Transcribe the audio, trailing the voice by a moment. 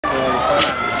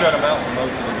shut them out for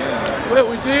most of the game. Well,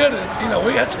 we did, and you know,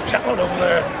 we had some talent over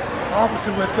there,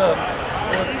 obviously with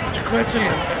McKinstry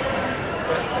and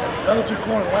the other two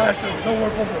corners last year. There was nowhere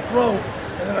for them to throw,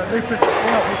 and then our defensive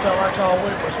front, we felt like all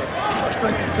week was a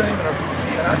strengthened team.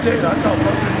 And I tell you, I thought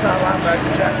both inside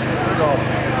linebacker Jackson and Rudolph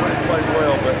really played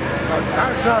well, but our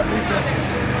entire defense was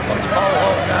a bunch of ball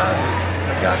home guys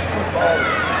that got the football,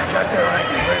 and got their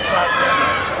angry, very proud of them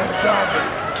for the job that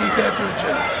Keith Etheridge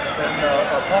and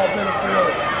Paul Bitterfield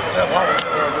and Jeff Holland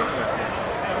did our defense.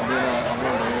 And then I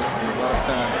wanted to ask you, a lot of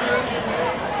times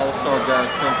all-star guys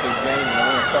come to the game and they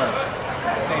want to try to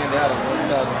stand out on one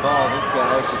side of the ball. This guy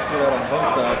actually stood out on both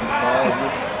sides of the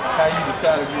ball. How you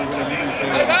decided you were going to use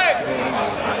him?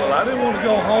 Well, I didn't want to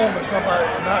go home and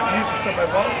not use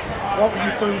somebody. What were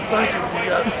you fools thinking if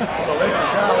you got an electric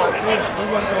guy like this? We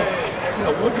weren't going to, you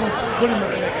know, we're going to put him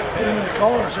in the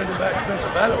car and send him back to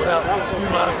Pinson without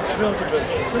utilizing his ability. But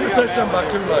let me tell you something about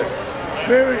Koolaid.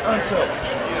 Very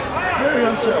unselfish. Very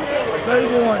unselfish. From day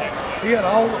one, he had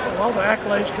all the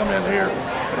accolades coming in here,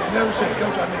 but he never said,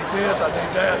 "Coach, I need this, I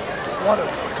need that." What a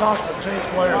consummate team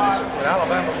player. And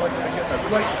Alabama's looking to get a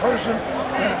great person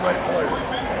and a great player.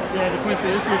 Yeah, DeQuincy,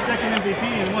 this is your second MVP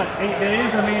in what, 8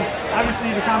 days? I mean, obviously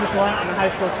you've accomplished a lot in your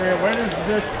high school career. Where does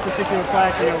this particular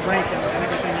plaque, you know, rank and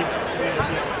everything you've been able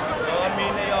to do? Well, I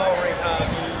mean, they all rank high.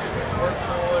 I mean, work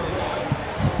for it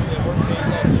and work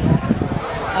pays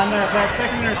off. On that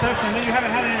second interception, I know you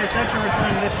haven't had an interception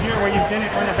return this year where you didn't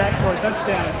run it back for a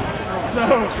touchdown. So,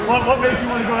 what made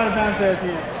you want to go out of bounds there at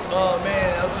the end? Oh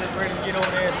man, I was just ready to get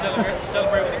over there and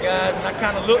celebrate with the guys, and I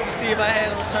kind of looked to see if I had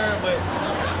a return, but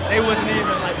they wasn't even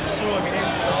like pursuing me. They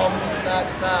were just all moving side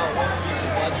to side, wanting to get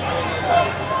this. So I just wanted to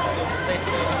get the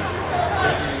safety.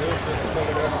 It was just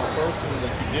coming after the first one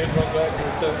that you did run back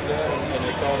for a touchdown and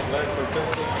they called it back for a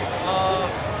touchdown?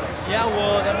 Yeah, I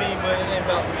was. I mean, but it ain't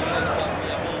about me. I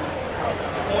mean,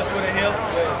 the points would have helped,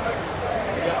 but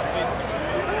we got the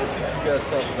 50. You guys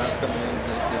talked about coming in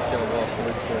and just y'all lost the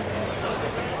legislation.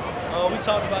 We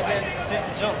talked about that since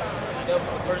the jump. That was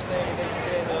the first thing they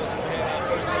said to us when we had our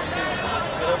first team meeting.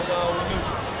 So that was all we knew.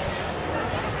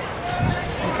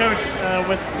 And Coach,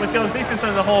 with y'all's defense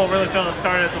as a whole, really felt it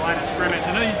started at the line of scrimmage.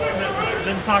 I know you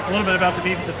didn't talk a little bit about the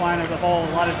defensive line as a whole,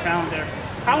 a lot of talent there.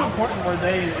 How important were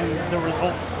they in the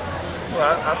result?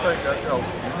 Well, I think, you know,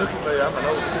 you look at me, I'm an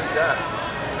old school guy,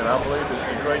 and I believe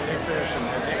in great defense, and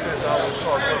defense always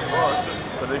starts up front.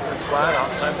 The defense line,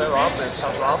 same thing with offense,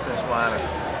 starts with offense line.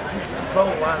 If you can control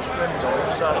the line of scrimmage on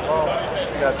either side of the ball,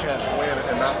 you got a chance to win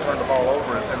and not turn the ball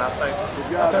over. And I think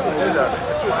we did that.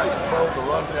 Defensive line controlled the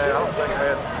run game. I don't think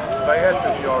if they had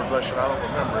 50 yards rushing, I don't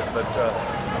remember it, but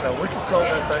you know, we controlled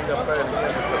that thing up there. And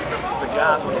again, the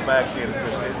guys on the back end,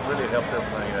 it really helped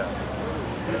everything out.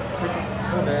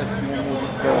 I wanted to ask you when we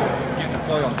go getting to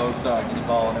play on both sides of the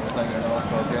ball and everything in an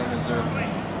all-star game, is there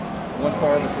one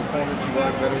part of the performance you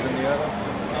like better than the other?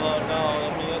 No,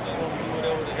 I mean, I just want to do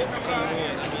whatever to help the team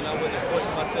win. I mean, I wasn't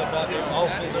forcing myself out there on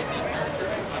offense or defense.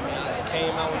 I mean, I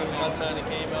came out when it was my time to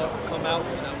come out,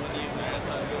 and I went in when it was my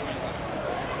time to go in.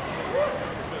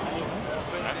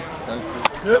 Thank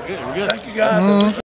you. Good. Thank you, guys.